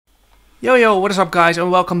Yo, what is up guys,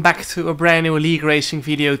 and welcome back to a brand new league racing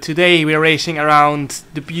video. Today we are racing around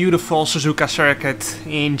the beautiful Suzuka circuit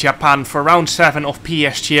in Japan for round 7 of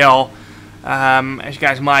PSGL. As you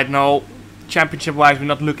guys might know, championship wise we're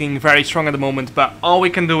not looking very strong at the moment, but all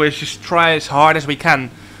we can do is just try as hard as we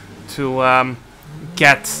can to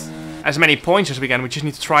get as many points as we can. We just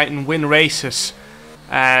need to try and win races,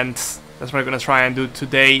 and that's what we're going to try and do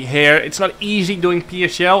today here. It's not easy doing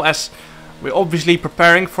PSGL as we're obviously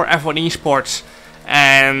preparing for F1 esports,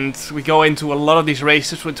 and we go into a lot of these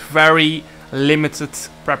races with very limited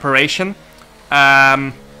preparation.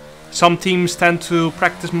 Some teams tend to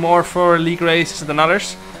practice more for league races than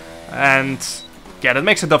others, and yeah, that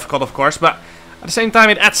makes it difficult of course, but at the same time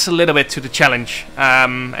it adds a little bit to the challenge.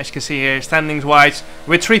 As you can see here, standings wise,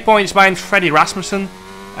 we're 3 points behind Freddy Rasmussen.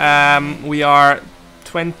 We are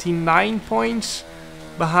 29 points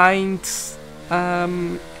behind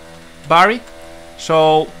Barry,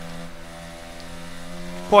 so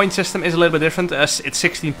point system is a little bit different as it's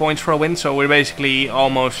 16 points for a win, so we're basically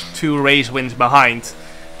almost 2 race wins behind.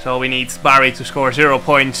 So we need Barry to score 0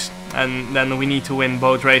 points, and then we need to win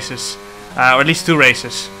both races, or at least 2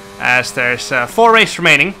 races, as there's 4 races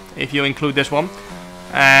remaining if you include this one.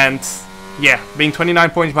 And yeah, being 29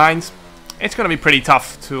 points behind, it's gonna be pretty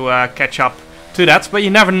tough to catch up to that, but you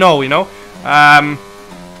never know, you know.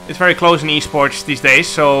 It's very close in esports these days,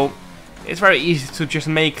 so it's very easy to just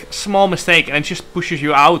make a small mistake and it just pushes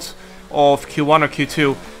you out of Q1 or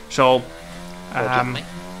Q2. So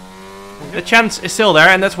the chance is still there,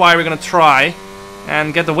 and that's why we're gonna try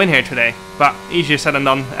and get the win here today. But easier said than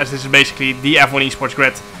done, as this is basically the F1 esports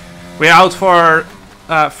grid. We're out for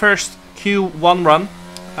first Q1 run,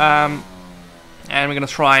 and we're gonna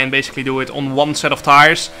try and basically do it on one set of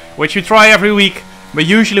tires, which we try every week, but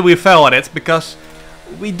usually we fail at it because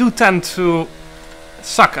we do tend to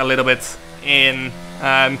suck a little bit in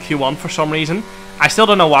Q1 for some reason. I still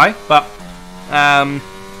don't know why, but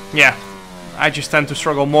yeah, I just tend to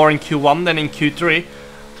struggle more in Q1 than in Q3.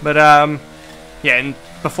 But yeah,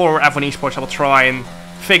 before F1 esports I will try and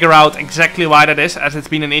figure out exactly why that is, as it's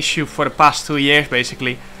been an issue for the past 2 years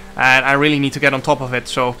basically, and I really need to get on top of it.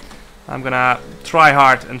 So I'm gonna try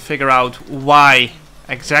hard and figure out why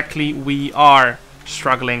exactly we are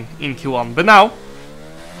struggling in Q1. But now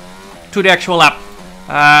to the actual lap.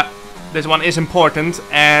 This one is important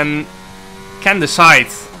and can decide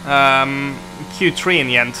Q3 in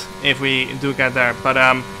the end if we do get there. But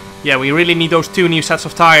yeah, we really need those 2 new sets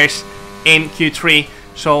of tires in Q3.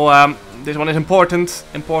 So this one is important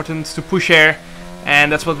to push here,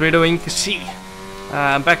 and that's what we're doing. You can see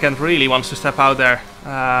Backhand really wants to step out there,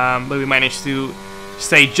 but we managed to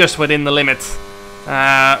stay just within the limit.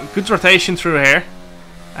 Good rotation through here.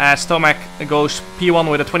 Stomach goes P1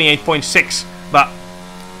 with a 28.6, but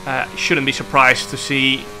shouldn't be surprised to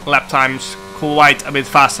see lap times quite a bit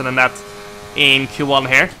faster than that in Q1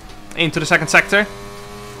 here. Into the second sector.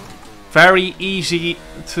 Very easy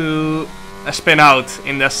to spin out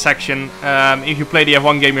in this section. If you play the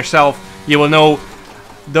F1 game yourself, you will know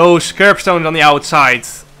those curbstones on the outside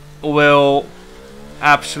will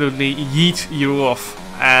absolutely yeet you off,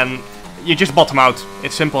 and you just bottom out.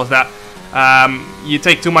 It's simple as that. You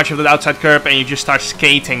take too much of the outside curb and you just start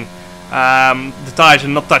skating. The tires are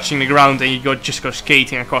not touching the ground and you just go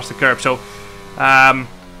skating across the curb. So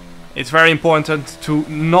it's very important to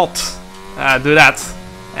not do that.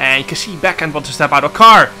 And you can see Backhand wants to step out. Our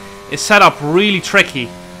car is set up really tricky,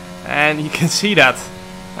 and you can see that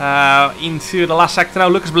into the last sector now.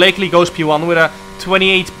 Lucas Blakely goes P1 with a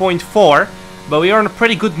 28.4, but we are on a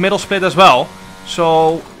pretty good middle split as well,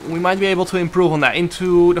 so we might be able to improve on that.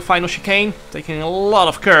 Into the final chicane, taking a lot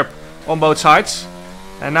of curb on both sides.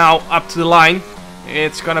 And now up to the line,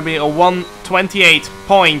 it's gonna be a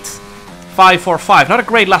 128.545. Not a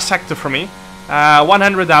great last sector for me.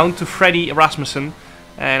 100 down to Freddy Rasmussen,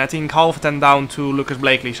 and I think half of 10 down to Lucas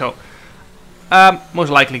Blakely. So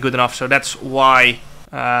most likely good enough. So that's why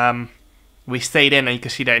we stayed in, and you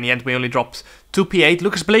can see that in the end we only dropped 2 P8.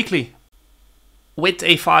 Lucas Blakely with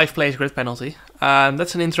a 5-place grid penalty.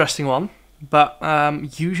 That's an interesting one, but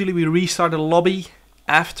usually we restart the lobby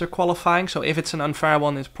after qualifying, so if it's an unfair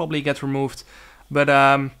one it probably gets removed. But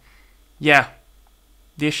yeah,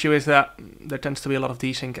 the issue is that there tends to be a lot of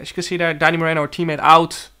desync. As you can see there, Danny Moreno, our teammate,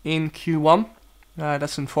 out in Q1.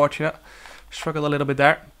 That's unfortunate. Struggled a little bit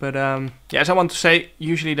there, but yeah, as I want to say,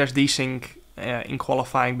 usually there's desync in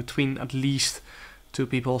qualifying between at least 2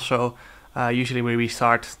 people, so usually we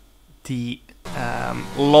restart the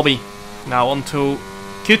lobby. Now on to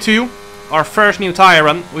Q2, our first new tire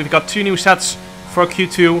run. We've got 2 new sets for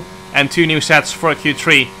Q2 and 2 new sets for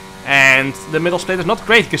Q3, and the middle split is not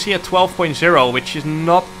great. You can see a 12.0, which is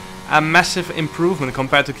not a massive improvement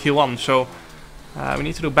compared to Q1. So we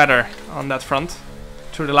need to do better on that front.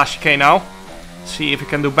 Through the last chicane now. See if we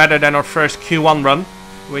can do better than our first Q1 run,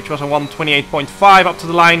 which was a 128.5 up to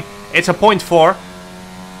the line. It's a 0.4,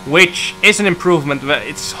 which is an improvement.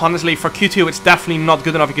 It's honestly, for Q2, it's definitely not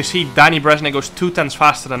good enough. You can see Danny Bresnik goes 2/10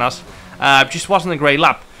 faster than us. Just wasn't a great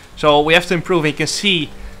lap. So we have to improve. You can see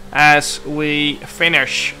as we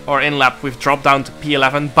finish our in-lap, we've dropped down to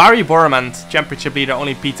P11. Barry Borman, championship leader,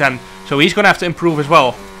 only P10. So he's going to have to improve as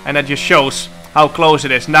well. And that just shows how close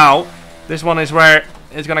it is. Now, this one is where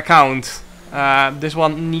it's going to count. This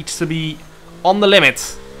one needs to be on the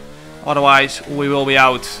limit. Otherwise, we will be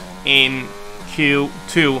out in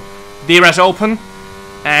Q2. DRS open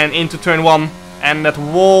and into turn 1. And that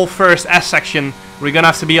wall first S section, we're going to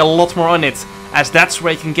have to be a lot more on it. As that's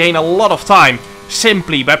where you can gain a lot of time.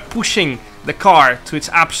 Simply by pushing the car to its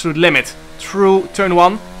absolute limit through turn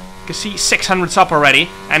 1. You can see 600's up already.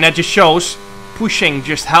 And that just shows pushing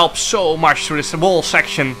just helps so much through this wall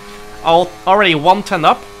section. Already 110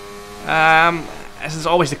 up. As is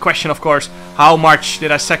always the question, of course, how much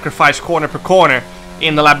did I sacrifice corner per corner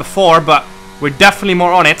in the lap before, but we're definitely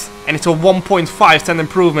more on it, and it's a 1.510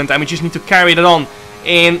 improvement, and we just need to carry that on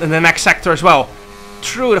in the next sector as well.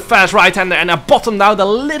 Through the fast right-hander, and I bottomed out a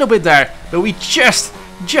little bit there, but we just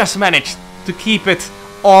managed to keep it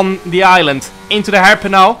on the island. Into the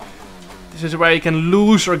hairpin now. This is where you can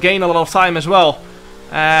lose or gain a lot of time as well,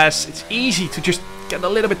 as it's easy to just get a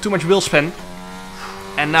little bit too much wheel spin.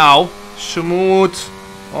 And now, smooth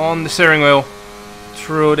on the steering wheel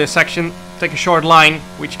through this section. Take a short line,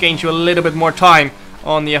 which gains you a little bit more time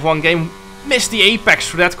on the F1 game. Missed the apex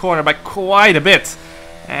through that corner by quite a bit.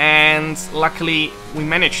 And luckily, we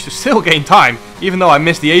managed to still gain time, even though I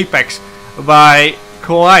missed the apex by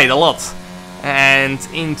quite a lot. And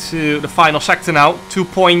into the final sector now,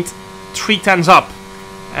 2.310s up.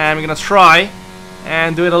 And we're going to try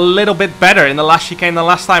and do it a little bit better in the last chicane than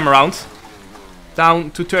last time around.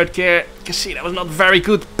 Down to third gear. You can see that was not very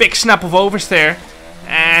good. Big snap of oversteer.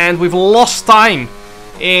 And we've lost time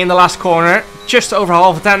in the last corner. Just over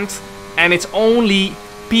half a tenth. And it's only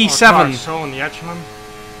P7. So on the edge, man.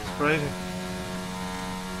 It's crazy.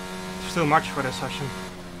 It's too much for this session.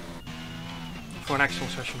 For an actual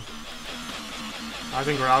session. I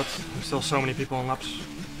think we're out. There's still so many people on laps.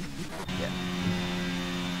 Yeah.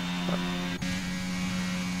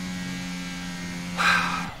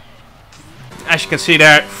 As you can see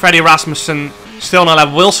there, Freddie Rasmussen still in a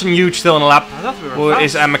lap, Wilson Huge still in a lap, who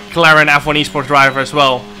is a McLaren F1 esports driver as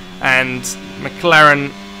well. And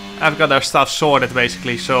McLaren have got their stuff sorted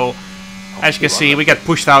basically, so as you can see, we get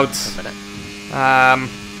pushed out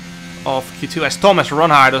of Q2 as Thomas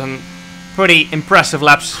Ronhard does some pretty impressive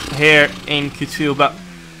laps here in Q2, but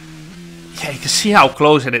yeah, you can see how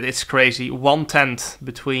close it is. It's crazy. 1/10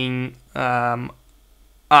 between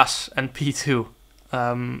us and P2.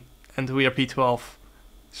 And we are P12,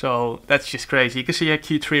 so that's just crazy. You can see here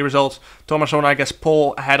Q3 results. Thomas Ronhard gets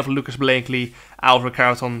pole ahead of Lucas Blakely, Alvaro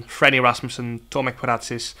Carlton, Freddie Rasmussen, Tomek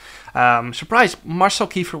Paratsis. Surprise, Marcel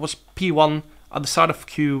Kiefer was P1 at the start of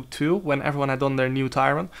Q2 when everyone had done their new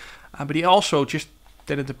tire run, but he also just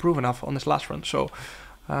didn't improve enough on this last run. So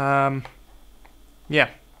yeah,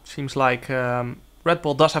 seems like Red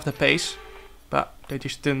Bull does have the pace, but they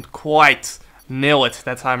just didn't quite nail it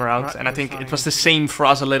that time around, right, and I think it was the same for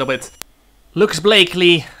us a little bit. Lucas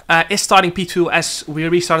Blakely is starting P2 as we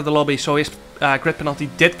restarted the lobby, so his grid penalty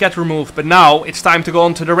did get removed, but now it's time to go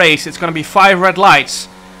on to the race. It's going to be 5 red lights,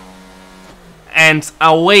 and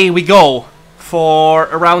away we go for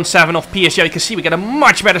round 7 of PSGL. You can see we get a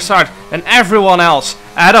much better start than everyone else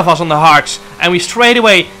ahead of us on the hards, and we straight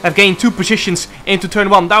away have gained 2 positions into turn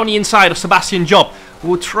 1 down the inside of Sebastian Job,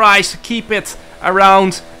 who tries to keep it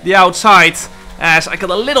around the outside. As I got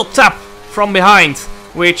a little tap from behind,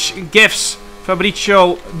 which gives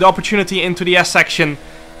Fabrizio the opportunity into the S section,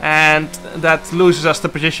 and that loses us the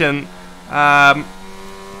position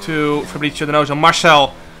to Fabrizio De Nozo.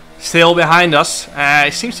 Marcel still behind us. He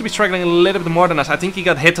seems to be struggling a little bit more than us. I think he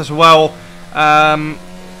got hit as well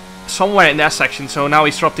somewhere in the S section, so now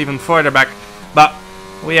he's dropped even further back. But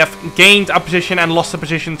we have gained a position and lost a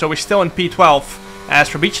position, so we're still in P12. As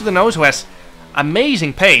Fabrizio De Nozo has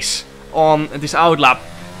amazing pace on this outlap,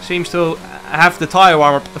 seems to have the tire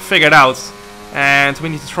warmer figured out, and we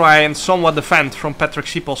need to try and somewhat defend from Patrick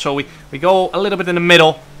Siepel. So we go a little bit in the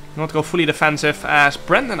middle, not go fully defensive, as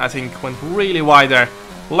Brendan I think went really wide there,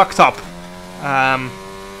 locked up,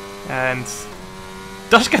 and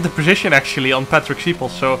does get the position actually on Patrick Siepel.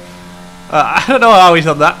 So I don't know how he's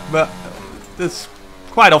done that, but it's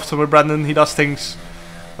quite often with Brendan. He does things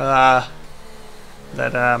that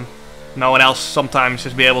no one else sometimes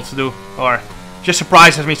has been able to do, or just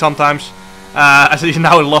surprises me sometimes. As he's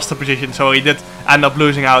now lost the position, so he did end up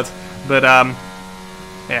losing out. But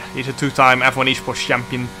yeah, he's a 2-time F1 Esports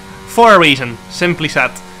champion for a reason, simply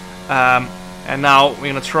said. And now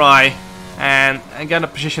we're gonna try and get a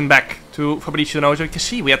position back to Fabrizio Noso. You can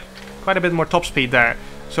see we had quite a bit more top speed there,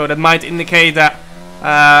 so that might indicate that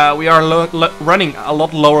we are running a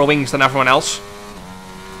lot lower wings than everyone else.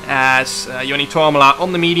 As Joni Tormela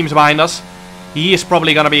on the mediums behind us, he is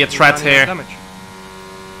probably gonna be a threat here.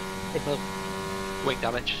 Wing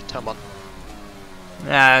damage, turn 1.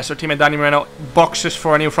 So teammate Danny Moreno boxes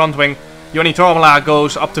for a new front wing. Joni Tormela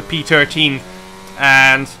goes up to P13,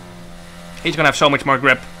 and he's gonna have so much more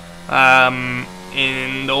grip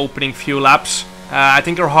in the opening few laps. I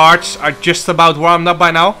think our hearts are just about warmed up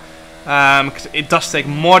by now, because it does take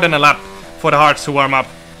more than a lap for the hearts to warm up.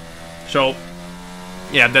 So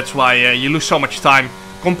yeah, that's why you lose so much time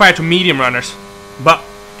compared to medium runners. But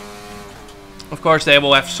of course they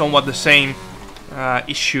will have somewhat the same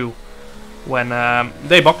issue when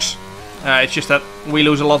they box. It's just that we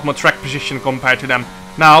lose a lot more track position compared to them.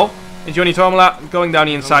 Now it's Joni Tormela going down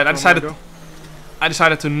the inside. I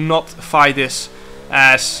decided to not fight this,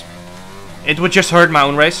 as it would just hurt my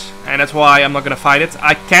own race, and that's why I'm not gonna fight it.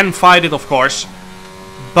 I can fight it, of course,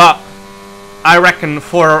 but I reckon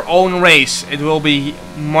for our own race it will be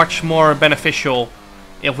much more beneficial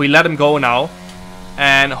if we let him go now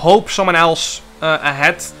and hope someone else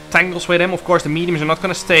ahead tangles with him. Of course the mediums are not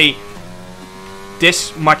gonna stay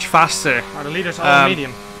this much faster. The leaders are all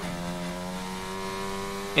medium.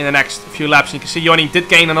 In the next few laps. And you can see Joni did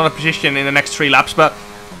gain another position in the next 3 laps, but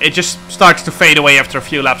it just starts to fade away after a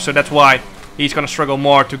few laps, so that's why he's gonna struggle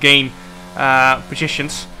more to gain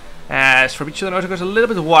positions. As Fabrizio Noso goes a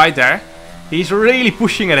little bit wide there. He's really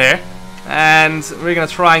pushing it here, and we're gonna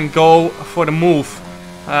try and go for the move.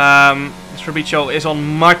 Fabrizio is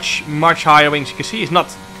on much higher wings. You can see he's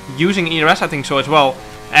not using ERS, I think so as well.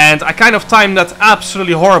 And I kind of timed that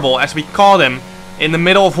absolutely horrible, as we caught him in the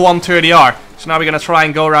middle of 130R. So now we're gonna try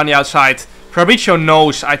and go around the outside. Fabrizio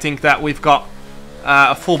knows, I think, that we've got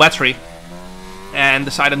a full battery, and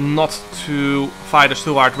decided not to fight us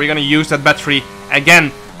too hard. We're gonna use that battery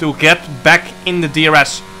again to get back in the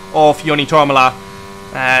DRS of Joni Tormela,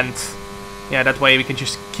 and yeah, that way we can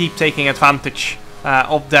just keep taking advantage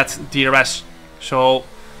of that DRS. So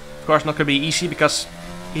of course not gonna be easy, because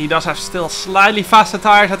he does have still slightly faster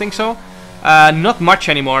tires, I think so. Not much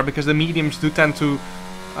anymore, because the mediums do tend to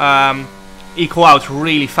equal out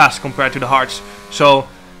really fast compared to the hards. So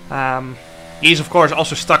he's of course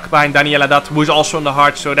also stuck behind Daniela Dat, who is also on the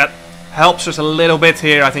hard, so that helps us a little bit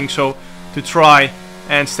here, I think so, to try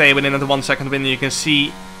and stay within the 1 second window. You can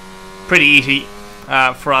see pretty easy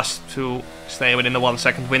for us to stay within the 1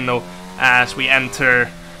 second window as we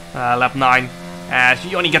enter lap 9. As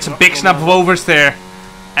Joni gets a big snap of overs there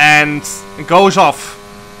and goes off,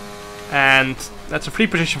 and that's a free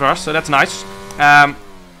position for us, so that's nice.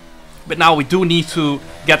 But now we do need to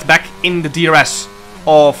get back in the DRS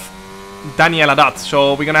of Daniela Dat,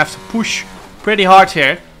 so we're gonna have to push pretty hard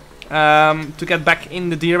here to get back in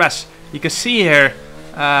the DRS. You can see here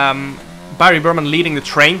Barry Berman leading the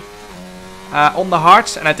train on the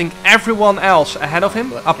hards, and I think everyone else ahead of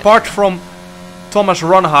him, apart from Thomas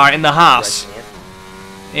Ronhaar in the Haas,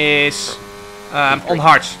 is on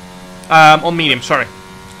hards, on medium, sorry.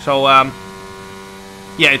 So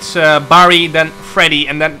yeah, it's Barry, then Freddy,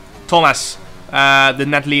 and then Thomas, the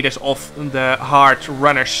net leaders of the hard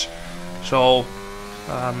runners. So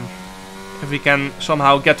if we can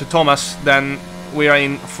somehow get to Thomas, then we are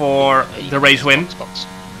in for the race win.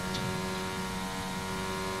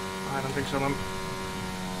 I don't think so, man.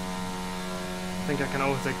 I think I can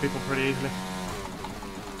overtake people pretty easily.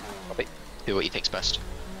 Probably. Do what you think's best.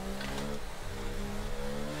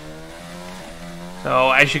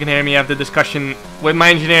 So as you can hear me have the discussion with my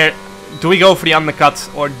engineer, do we go for the undercut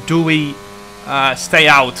or do we stay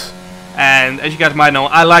out? And as you guys might know,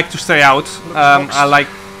 I like to stay out. I like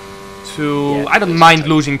to... Yeah, I don't mind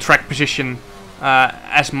losing track position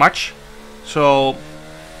as much. So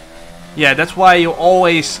yeah, that's why you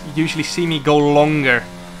always usually see me go longer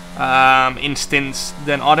in stints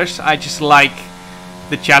than others. I just like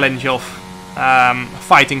the challenge of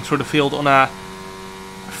fighting through the field on a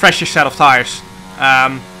fresher set of tires,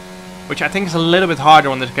 which I think is a little bit harder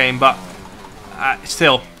on this game, but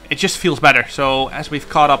still, it just feels better. So as we've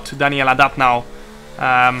caught up to Daniela Dat now,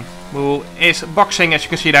 who is boxing, as you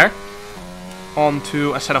can see there,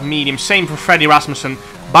 onto a set of medium. Same for Freddy Rasmussen.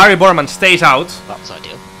 Barry Borman stays out. That was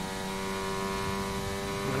ideal.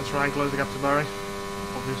 I'm gonna try and close the gap to Barry,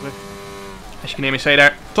 obviously. As you can hear me say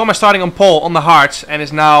there, Thomas starting on pole on the hards and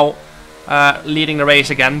is now leading the race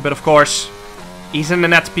again. But of course, he's in the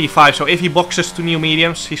net P5, so if he boxes to new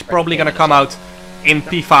mediums, he's probably going to come out in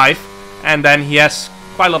P5. And then he has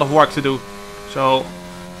quite a lot of work to do. So,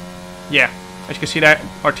 yeah. As you can see there,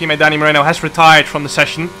 our teammate Danny Moreno has retired from the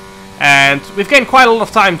session. And we've gained quite a lot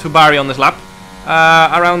of time to Barry on this lap.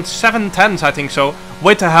 Around 7/10, I think so.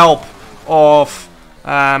 With the help of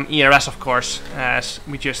ERS, of course. As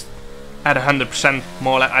we just had 100%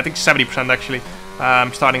 more, I think 70% actually,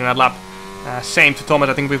 starting that lap. Same to Thomas,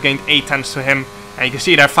 I think we've gained 8/10 to him. And you can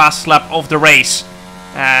see their fastest lap of the race.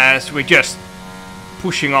 As we're just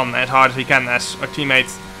pushing on as hard as we can, as our teammate,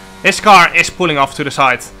 his car is pulling off to the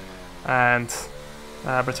side. And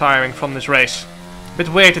retiring from this race. A bit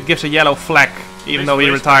weird, it gives a yellow flag, even though he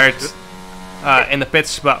retired in the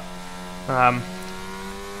pits, but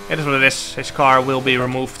it is what it is. His car will be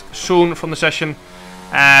removed soon from the session.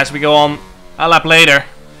 As we go on a lap later,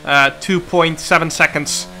 2.7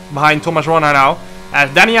 seconds behind Thomas Ronner now, as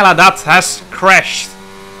Daniel Haddad has crashed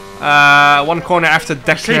one corner after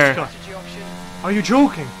Deckner. Are you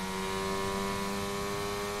joking?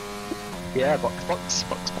 Yeah, box.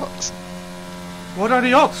 What are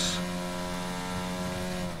the odds?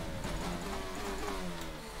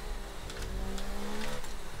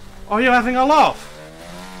 Are you having a laugh?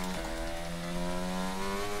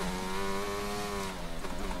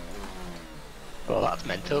 Well, that's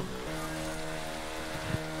mental.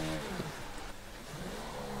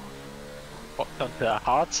 Walked onto the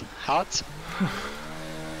hearts.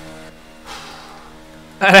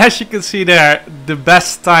 And as you can see there, the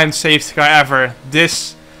best timed safety car ever.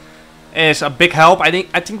 This is a big help. I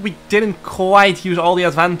think we didn't quite use all the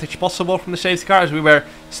advantage possible from the safety car, as we were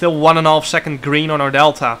still 1.5 second green on our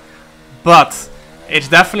delta. But it's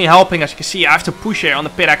definitely helping. As you can see, I have to push here on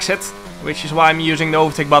the pit exit, which is why I'm using the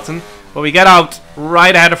overtake button. But we get out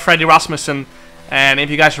right ahead of Freddy Rasmussen. And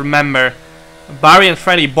if you guys remember, Barry and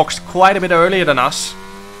Freddy boxed quite a bit earlier than us.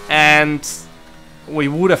 And we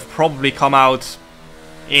would have probably come out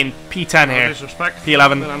in P10 here. Disrespect,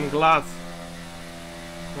 P11. but I'm glad.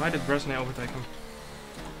 Why did Bresnay overtake him?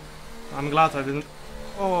 I'm glad I didn't.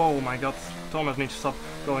 Oh my god. Thomas needs to stop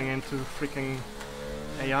going into freaking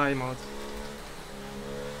AI mode.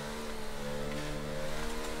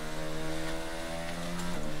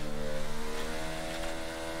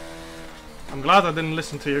 I'm glad I didn't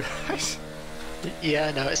listen to you guys.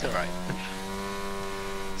 Yeah, no, it's alright.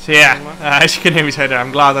 So yeah, as you can hear me say there,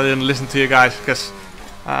 I'm glad I didn't listen to you guys, because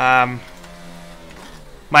my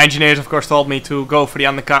engineers of course told me to go for the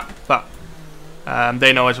undercut, but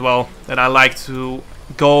they know as well that I like to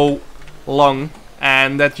go long,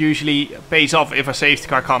 and that usually pays off if a safety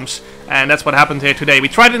car comes, and that's what happened here today. We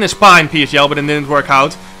tried it in a Spa in PSGL, but it didn't work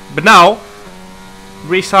out. But now,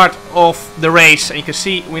 restart of the race, and you can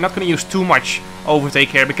see we're not going to use too much overtake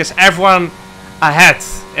here, because everyone ahead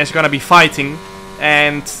is going to be fighting,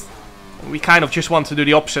 and we kind of just want to do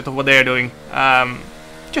the opposite of what they're doing,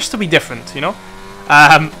 just to be different, you know.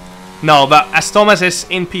 No, but as Thomas is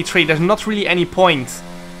in P3, there's not really any point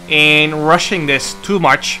in rushing this too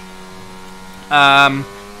much.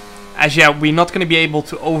 As yeah, we're not going to be able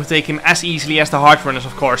to overtake him as easily as the hard runners,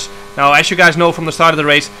 of course. Now, as you guys know from the start of the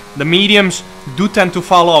race, the mediums do tend to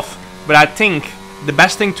fall off. But I think the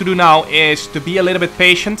best thing to do now is to be a little bit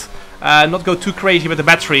patient, not go too crazy with the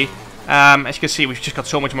battery. As you can see, we've just got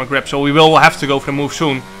so much more grip, so we will have to go for the move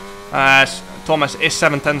soon. As Thomas is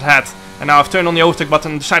 7/10 ahead. And now I've turned on the overtake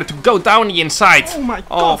button and decided to go down the inside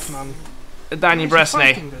of Danny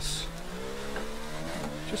Bresnay.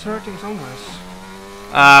 Just hurting some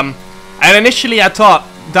guys. And initially I thought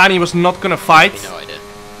Danny was not gonna fight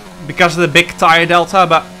because of the big tire delta,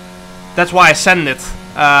 but that's why I sent it.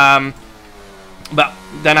 But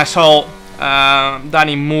then I saw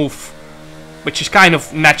Danny move, which is kind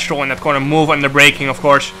of natural in that corner, move under braking, of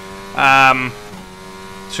course.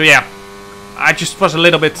 So yeah, I just was a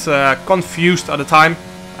little bit confused at the time,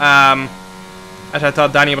 as I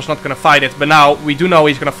thought Danny was not going to fight it. But now we do know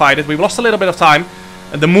he's going to fight it. We've lost a little bit of time.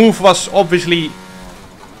 The move was obviously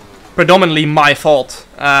predominantly my fault,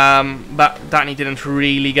 but Danny didn't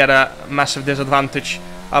really get a massive disadvantage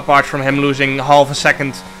apart from him losing half a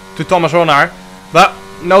second to Thomas Ronner. But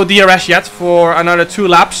no DRS yet for another 2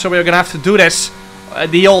 laps, so we're going to have to do this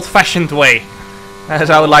the old-fashioned way, as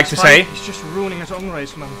I would like to say. He's just ruining his own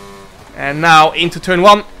race, man. And now into turn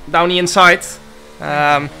 1, down the inside.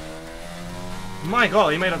 My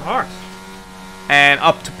god, he made it hard. And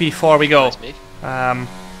up to P4 we go.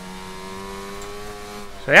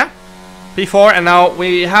 So yeah, P4, and now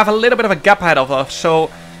we have a little bit of a gap ahead of us, so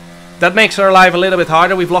that makes our life a little bit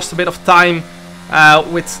harder. We've lost a bit of time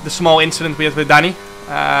with the small incident we had with Danny.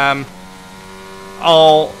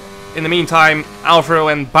 I'll in the meantime, Alvaro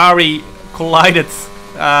and Barry collided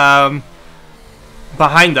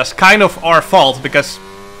behind us. Kind of our fault, because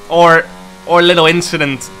our little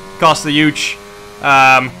incident caused a huge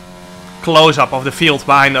close-up of the field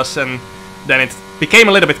behind us, and then it became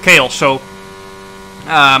a little bit chaos. So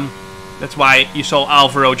that's why you saw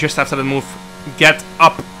Alvaro just after the move get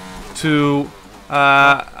up to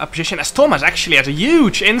a position, as Thomas actually has a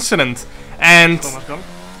huge incident, and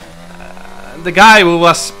the guy who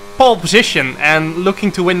was pole position and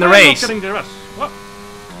looking to win the race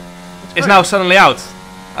is now suddenly out,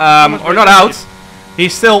 or not out.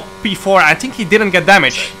 He's still P4. I think he didn't get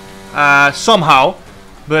damage somehow,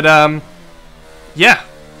 but yeah,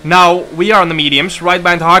 now we are on the mediums right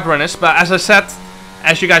behind the hard runners. But as I said,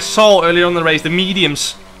 as you guys saw earlier on in the race, the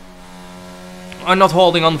mediums are not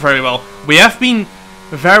holding on very well. We have been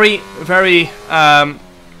very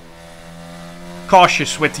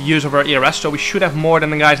cautious with the use of our ERS, so we should have more than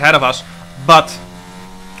the guys ahead of us, but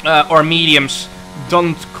our mediums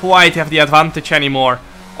don't quite have the advantage anymore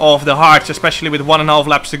of the hards, especially with 1.5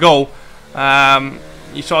 laps to go.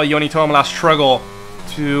 You saw Joni Tomala struggle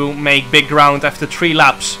to make big ground after 3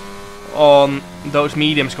 laps on those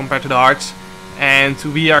mediums compared to the hards, and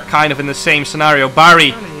we are kind of in the same scenario. Barry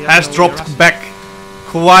has dropped back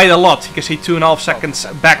quite a lot. You can see 2.5 seconds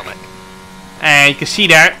back, and you can see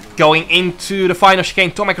there going into the final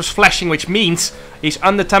chicane, Tomek was flashing, which means he's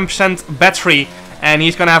under 10% battery, and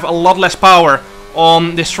he's gonna have a lot less power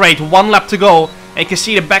on this straight. 1 lap to go, and you can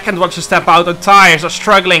see the back end wants to step out. The tires are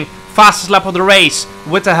struggling. Fastest lap of the race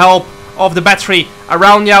with the help of the battery.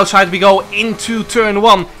 Around the outside we go into turn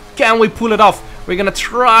 1. Can we pull it off? We're gonna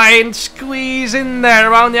try and squeeze in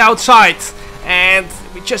there around the outside, and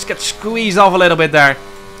we just get squeezed off a little bit there,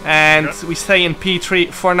 and we stay in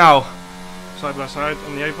P3 for now. Side by side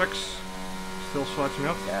on the apex, still swiping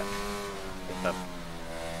up. Yeah.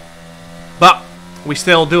 But we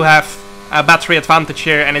still do have a battery advantage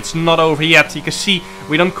here, and it's not over yet. You can see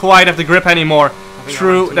we don't quite have the grip anymore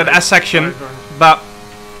through that S section, but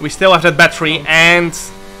we still have that battery, and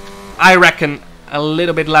I reckon a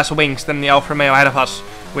little bit less wings than the Alfa Romeo ahead of us,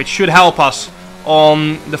 which should help us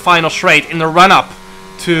on the final straight in the run-up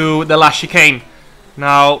to the last chicane.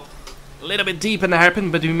 Now, a little bit deep in the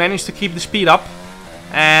hairpin, but we managed to keep the speed up,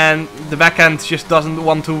 and the back end just doesn't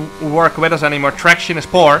want to work with us anymore. Traction is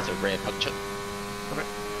poor. It's a rear puncture.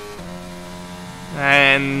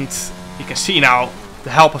 And you can see now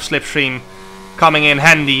the help of slipstream coming in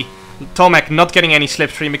handy. Tomek not getting any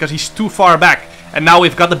slipstream because he's too far back, and now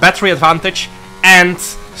we've got the battery advantage and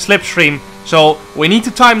slipstream, so we need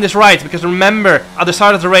to time this right, because remember at the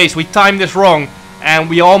start of the race we timed this wrong and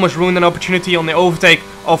we almost ruined an opportunity on the overtake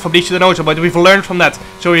of Fabricio Donoso, but we've learned from that,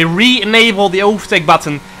 so we re-enable the overtake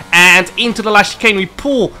button, and into the last chicane we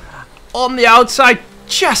pull on the outside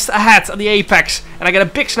just ahead of the apex, and I get a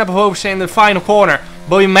big snap of overstay in the final corner,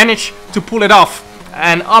 but we manage to pull it off,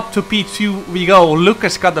 and up to P2 we go.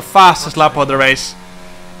 Lucas got the fastest lap of the race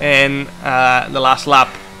in the last lap,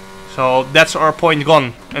 so that's our point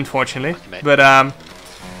gone, unfortunately. But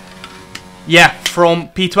yeah, from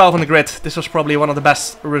P12 on the grid, this was probably one of the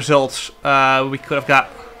best results we could have got,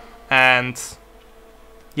 and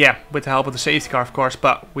yeah, with the help of the safety car of course,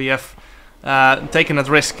 but we have taken that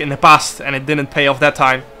risk in the past and it didn't pay off that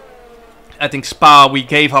time. I think Spa we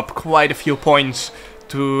gave up quite a few points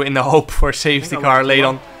to in the hope for a safety car late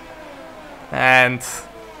on, and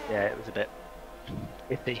yeah, it was a bit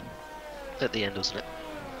iffy at the end, wasn't it?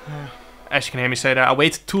 As you can hear me say that, I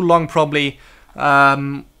waited too long probably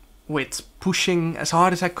with pushing as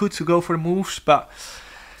hard as I could to go for the moves, but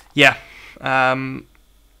yeah,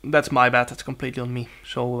 that's my bad, that's completely on me.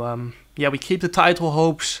 So yeah, we keep the title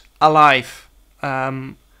hopes alive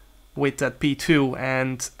with that P2,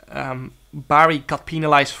 and Barry got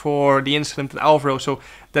penalized for the incident at Alvaro, so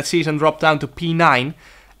that season dropped down to P9,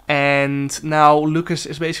 and now Lucas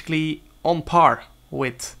is basically on par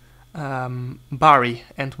with Barry,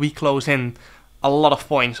 and we close in a lot of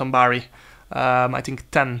points on Barry, I think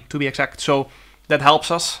 10 to be exact, so that helps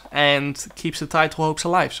us and keeps the title hopes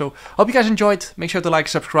alive. So hope you guys enjoyed, make sure to like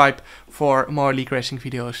and subscribe for more league racing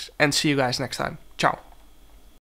videos, and see you guys next time. Ciao.